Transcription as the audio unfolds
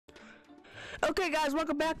Okay guys,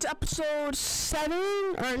 welcome back to episode 7,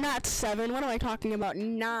 or not 7, what am I talking about,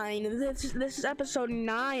 9, this is episode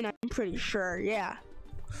 9, I'm pretty sure, yeah.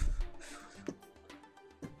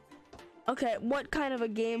 Okay, what kind of a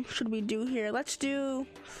game should we do here? Let's do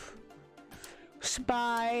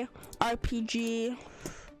Spy, RPG,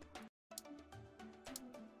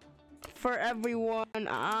 for everyone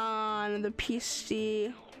on the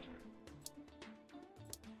PC,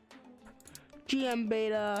 GM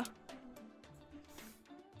Beta,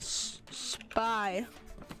 Spy.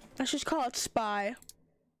 Let's just call it Spy,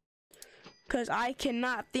 because I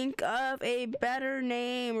cannot think of a better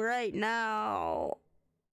name right now.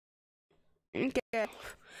 Okay, and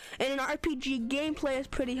an RPG gameplay is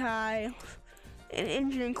pretty high, and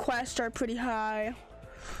engineering quests are pretty high.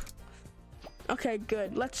 Okay,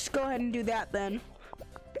 good. Let's go ahead and do that then.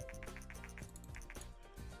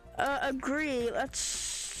 Agree.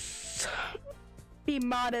 Let's be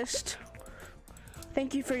modest.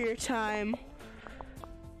 Thank you for your time.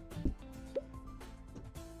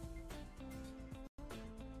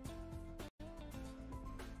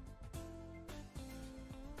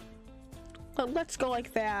 But let's go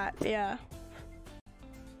like that, yeah.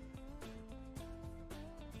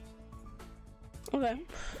 Okay.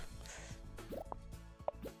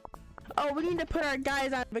 Oh, we need to put our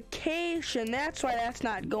guys on vacation. That's why that's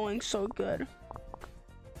not going so good.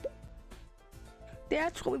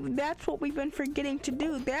 That's what we've been forgetting to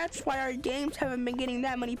do. That's why our games haven't been getting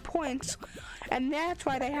that many points, and that's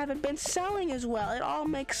why they haven't been selling as well. It all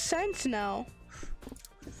makes sense now.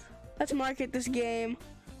 Let's market this game.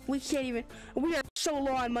 We can't even. We are so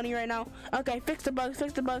low on money right now. Okay, fix the bugs.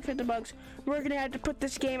 Fix the bugs. Fix the bugs. We're gonna have to put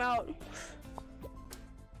this game out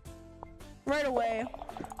right away,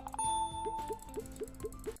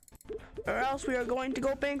 or else we are going to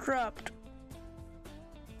go bankrupt.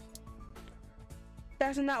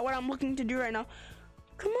 That's not what I'm looking to do right now.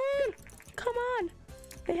 Come on, come on.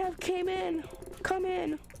 They have came in. Come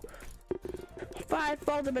in. 5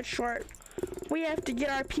 falls a bit short. We have to get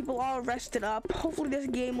our people all rested up. Hopefully this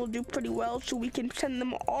game will do pretty well so we can send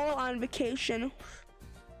them all on vacation.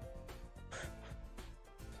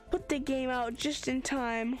 Put the game out just in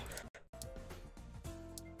time.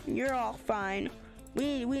 You're all fine.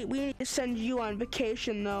 We need to send you on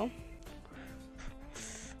vacation though.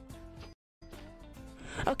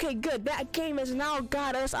 Okay, good. That game has now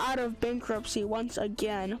got us out of bankruptcy once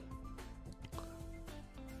again.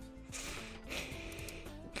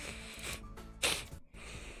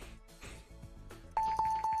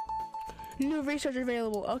 New research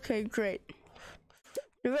available. Okay, great.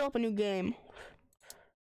 Develop a new game.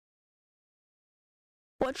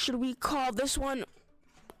 What should we call this one?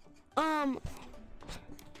 I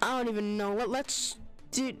don't even know. Let's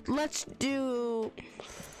do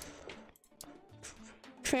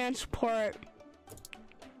transport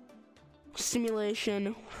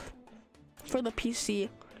simulation for the PC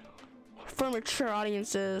for mature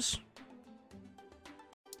audiences,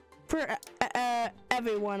 for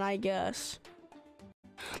everyone, I guess.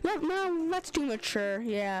 Let's do mature.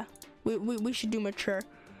 Yeah, we should do mature.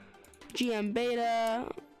 GM Beta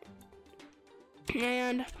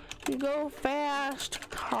and go fast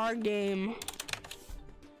car game.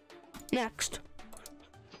 Next.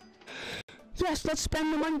 Yes, let's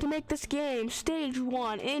spend the money to make this game. Stage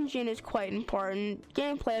 1, engine is quite important.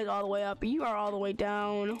 Gameplay is all the way up. You are all the way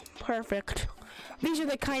down. Perfect. These are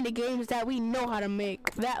the kind of games that we know how to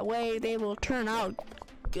make. That way they will turn out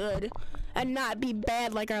good and not be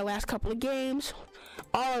bad like our last couple of games.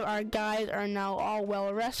 All of our guys are now all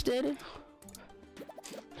well rested.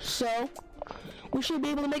 So, we should be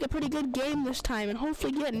able to make a pretty good game this time and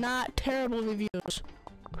hopefully get not terrible reviews.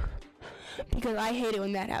 Because I hate it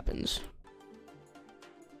when that happens.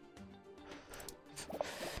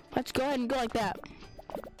 Let's go ahead and go like that.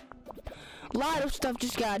 A lot of stuff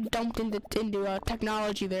just got dumped into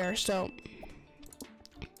technology there, so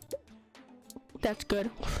that's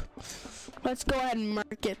good. Let's go ahead and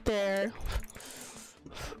market there.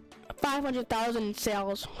 500,000 in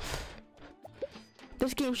sales.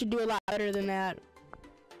 This game should do a lot better than that.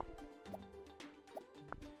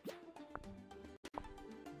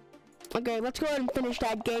 Okay, let's go ahead and finish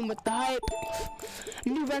that game with the hype.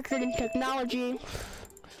 New record in technology.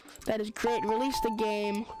 That is great. Release the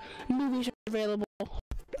game. New research available.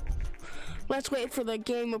 Let's wait for the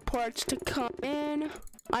game reports to come in.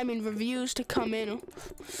 I mean reviews to come in.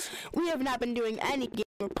 We have not been doing any game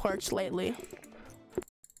reports lately.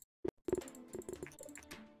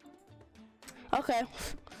 Okay.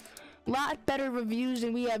 Lot better reviews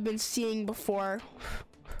than we have been seeing before.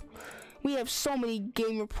 We have so many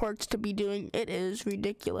game reports to be doing. It is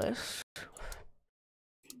ridiculous.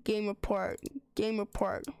 Game report. Game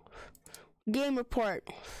report. Game report.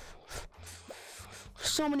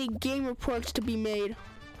 So many game reports to be made.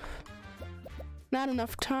 Not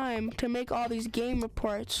enough time to make all these game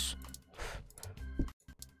reports.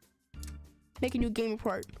 Make a new game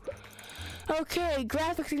report. Okay,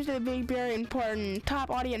 graphics seems to be very important. Top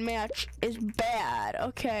audience match is bad.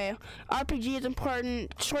 Okay, RPG is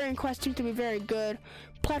important. Story and quest seems to be very good.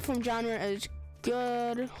 Platform genre is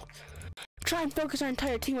good. Try and focus our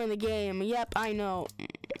entire team on the game. Yep, I know.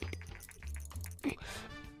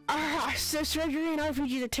 So strategy and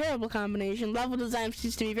RPG is a terrible combination. Level design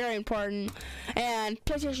seems to be very important. And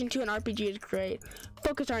PlayStation 2 and RPG is great.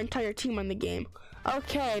 Focus our entire team on the game.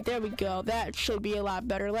 Okay, there we go. That should be a lot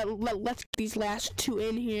better. Let's get these last two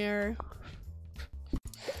in here.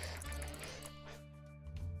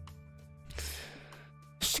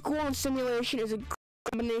 School and simulation is a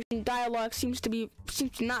combination. Dialogue seems to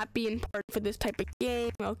not be important for this type of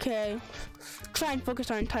game. Okay. Try and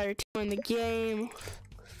focus our entire team on the game.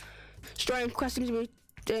 Story and quest seems to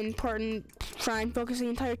be important. Try and focus the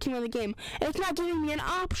entire team on the game. It's not giving me an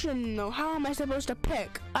option though. How am I supposed to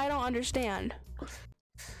pick? I don't understand.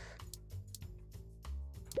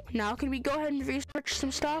 Now can we go ahead and research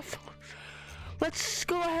some stuff? Let's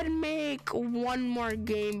go ahead and make one more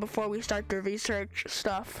game before we start to research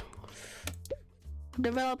stuff.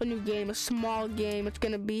 Develop a new game, a small game. It's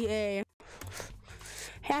gonna be a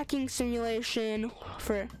hacking simulation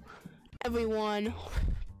for everyone.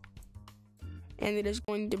 And it is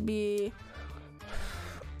going to be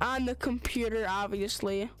on the computer,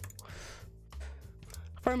 obviously.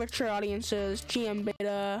 For mature audiences, GM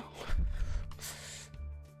beta.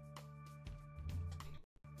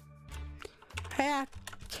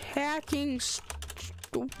 Hacking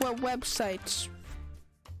websites.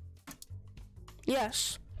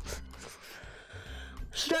 Yes.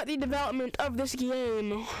 Start the development of this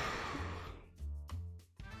game.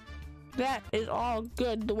 That is all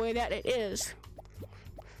good the way that it is.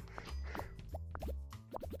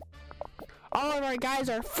 All of our guys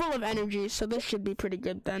are full of energy, so this should be pretty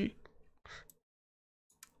good then.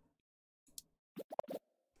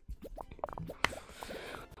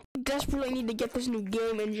 Desperately need to get this new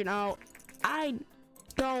game engine out. I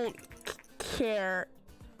don't care.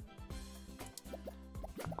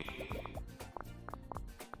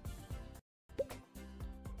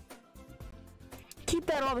 Keep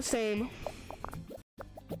that all the same.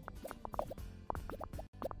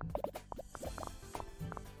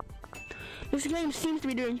 This game seems to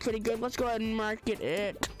be doing pretty good. Let's go ahead and market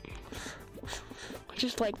it.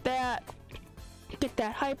 Just like that. Get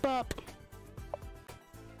that hype up.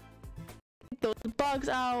 Get those bugs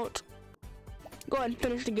out. Go ahead and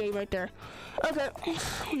finish the game right there. Okay,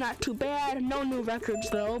 not too bad. No new records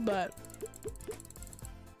though, but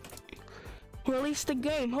release the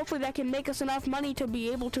game. Hopefully that can make us enough money to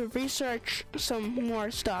be able to research some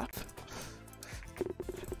more stuff.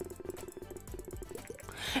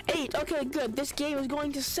 8. Okay, good. This game is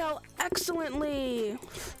going to sell excellently.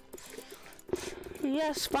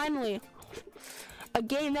 Yes, finally. A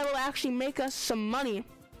game that will actually make us some money.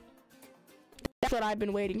 That's what I've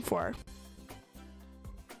been waiting for.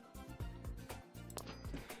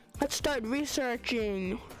 Let's start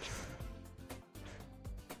researching.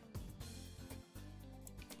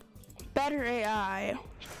 Better AI.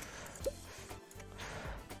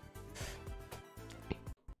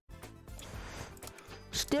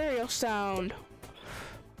 Stereo sound.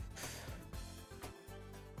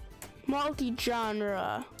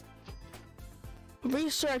 Multi-genre.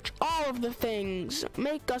 Research all of the things.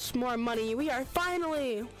 Make us more money. We are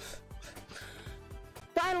finally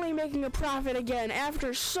making a profit again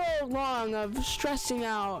after so long of stressing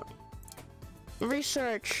out.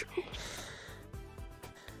 Research.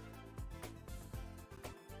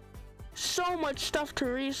 So much stuff to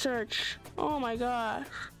research. Oh my gosh.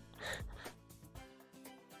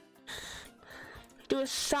 Do a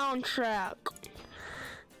soundtrack.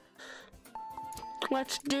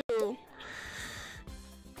 Let's do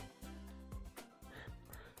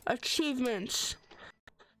achievements.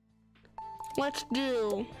 Let's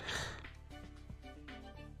do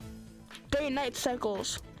day and night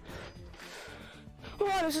cycles.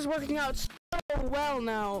 Oh, this is working out so well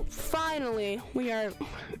now. Finally, we are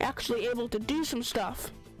actually able to do some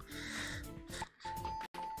stuff.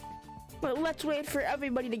 But let's wait for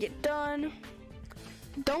everybody to get done.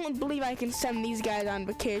 Don't believe I can send these guys on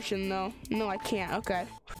vacation though. No, I can't. Okay.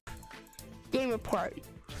 Game report.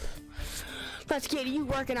 Let's get you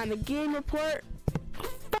working on the game report.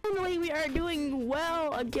 Finally, we are doing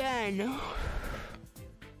well again.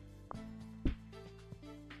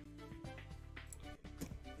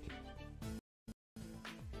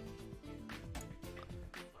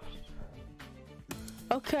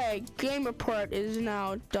 Okay, game report is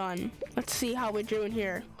now done. Let's see how we're doing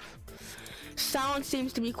here. Sound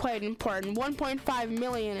seems to be quite important. 1.5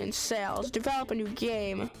 million in sales. Develop a new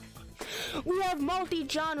game. We have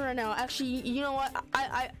multi-genre now. Actually, you know what?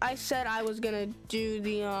 I said I was gonna do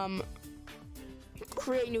the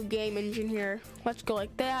create new game engine here. Let's go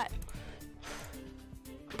like that.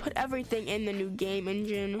 Put everything in the new game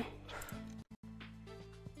engine.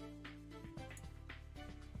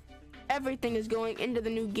 Everything is going into the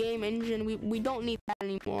new game engine. We don't need that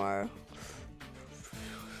anymore.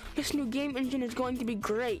 This new game engine is going to be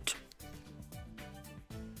great.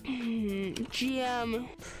 GM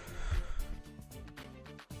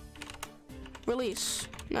release.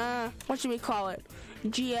 What should we call it?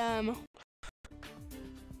 GM.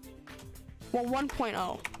 Well,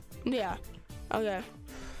 1.0. Yeah. Okay.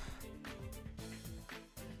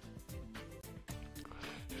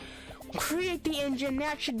 Create the engine.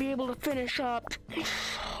 That should be able to finish up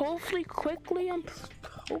hopefully quickly. I'm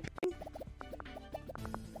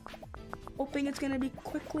hoping it's gonna be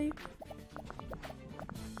quickly.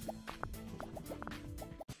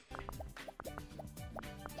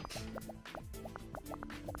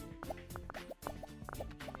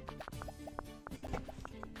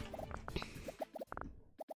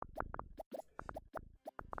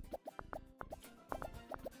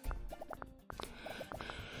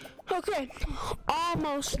 Okay,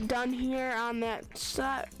 almost done here on that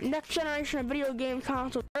next generation of video game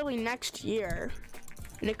console early next year.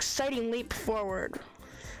 An exciting leap forward.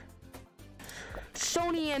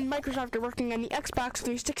 Sony and Microsoft are working on the Xbox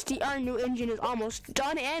 360. Our new engine is almost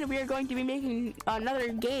done, and we are going to be making another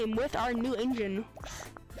game with our new engine.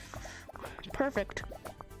 Perfect.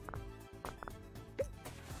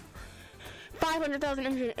 500,000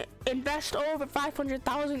 engine. Invest over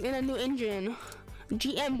 500,000 in a new engine.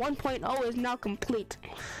 GM 1.0 is now complete.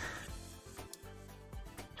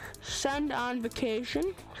 Send on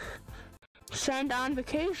vacation. Send on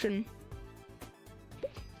vacation.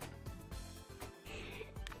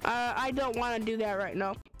 I don't want to do that right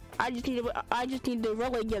now. I just need to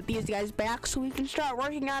really get these guys back so we can start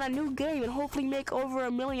working on a new game and hopefully make over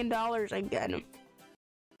 $1 million again.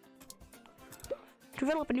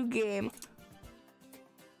 Develop a new game.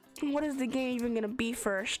 What is the game even gonna be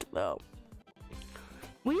first, though?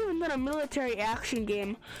 We haven't done a military action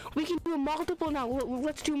game. We can do multiple now.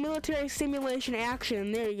 Let's do military simulation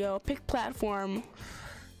action. There you go. Pick platform.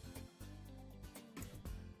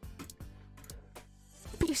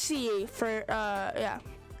 PC for yeah,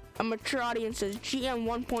 a mature audiences. GM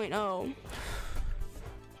 1.0.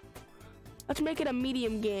 Let's make it a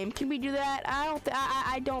medium game. Can we do that?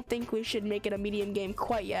 I don't think we should make it a medium game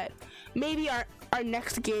quite yet. Maybe our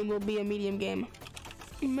next game will be a medium game.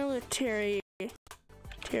 Military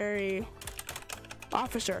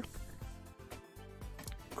officer.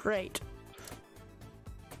 Great.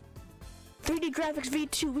 3D graphics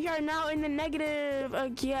V2. We are now in the negative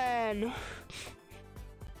again.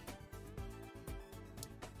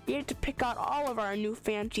 We have to pick out all of our new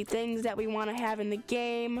fancy things that we want to have in the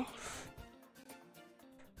game.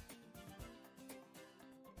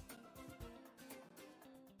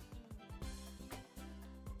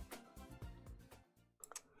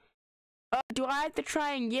 Do I have to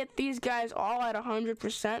try and get these guys all at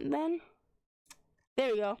 100% then?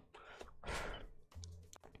 There we go.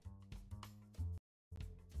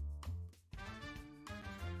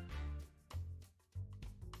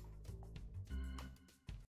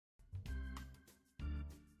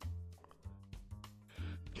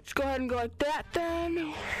 Let's go ahead and go like that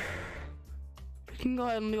then. We can go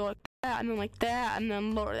ahead and go like that and then like that and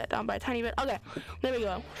then lower that down by a tiny bit. Okay, there we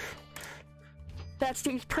go. That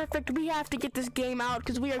seems perfect. We have to get this game out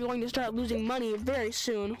because we are going to start losing money very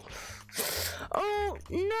soon. Oh,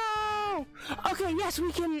 no! Okay, yes,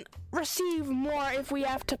 we can receive more if we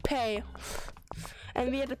have to pay.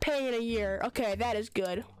 And we have to pay in a year. Okay, that is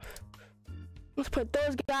good. Let's put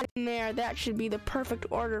those guys in there. That should be the perfect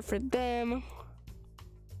order for them.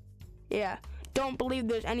 Yeah, don't believe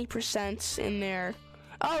there's any percents in there.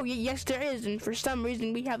 Oh, yes, there is. And for some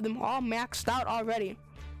reason, we have them all maxed out already.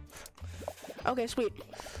 Okay, sweet.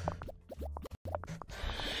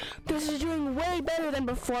 This is doing way better than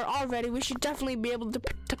before already. We should definitely be able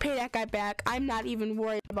to pay that guy back. I'm not even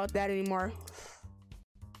worried about that anymore.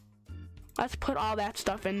 Let's put all that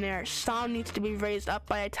stuff in there. Sound needs to be raised up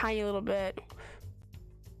by a tiny little bit.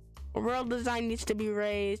 World design needs to be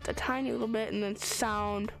raised a tiny little bit, and then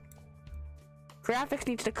sound. Graphics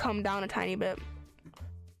needs to come down a tiny bit.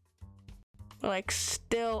 Like,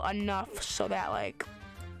 still enough so that, like,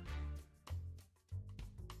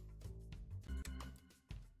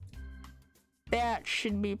 that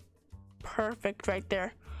should be Perfect right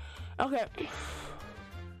there. Okay.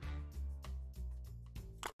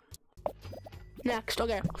 Next,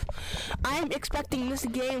 okay. I'm expecting this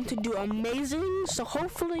game to do amazing, so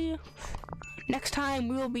hopefully next time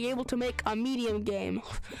we will be able to make a medium game.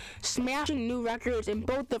 Smashing new records in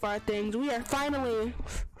both of our things. We are finally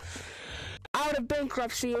out of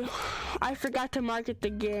bankruptcy. I forgot to market the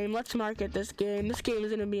game. Let's market this game. This game is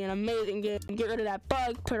gonna be an amazing game. Get rid of that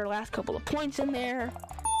bug, put our last couple of points in there.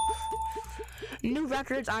 New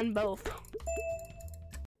records on both.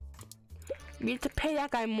 We need to pay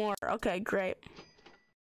that guy more. Okay, great.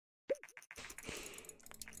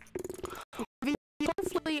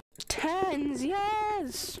 Hopefully 10s,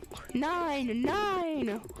 yes! 9,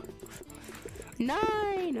 9!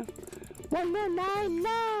 9! One more 9,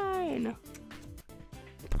 9!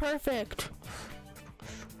 Perfect.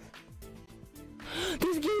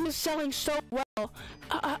 This game is selling so well.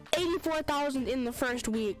 84,000 in the first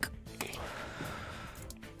week.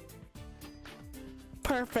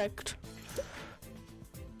 Perfect.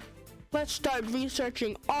 Let's start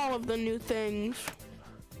researching all of the new things.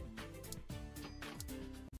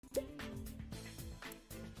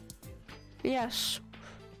 Yes.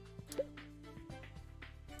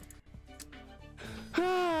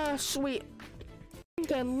 Ah, sweet.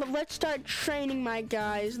 Okay, let's start training my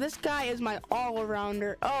guys. This guy is my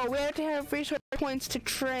all-arounder. Oh, we have to have research points to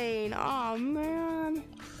train. Oh, man.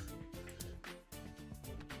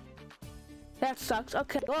 That sucks.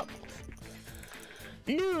 Okay, well.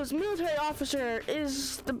 News, military officer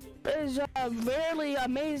is a very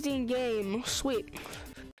amazing game. Sweet.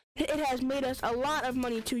 It has made us a lot of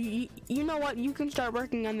money too. You know what? You can start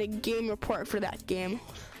working on the game report for that game.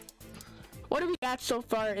 What do we got so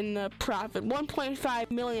far in the profit?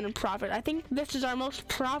 1.5 million in profit. I think this is our most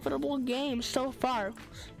profitable game so far.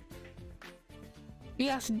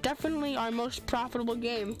 Yes, definitely our most profitable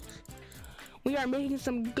game. We are making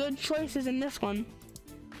some good choices in this one.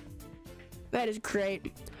 That is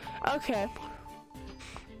great. Okay.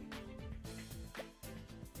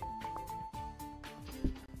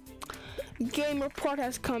 Game report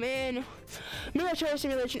has come in. Military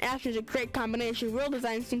simulation action is a great combination. World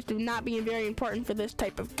design seems to not be very important for this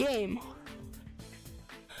type of game.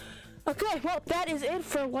 Okay, well, that is it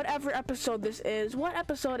for whatever episode this is. What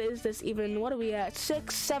episode is this even? What are we at?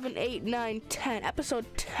 6, 7, 8, 9, 10. Episode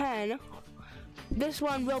 10. This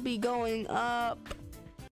one will be going up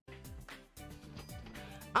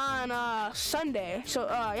on Sunday. So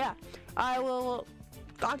yeah, I will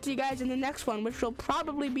talk to you guys in the next one, which will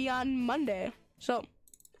probably be on Monday. So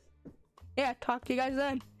yeah, talk to you guys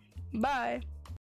then. Bye.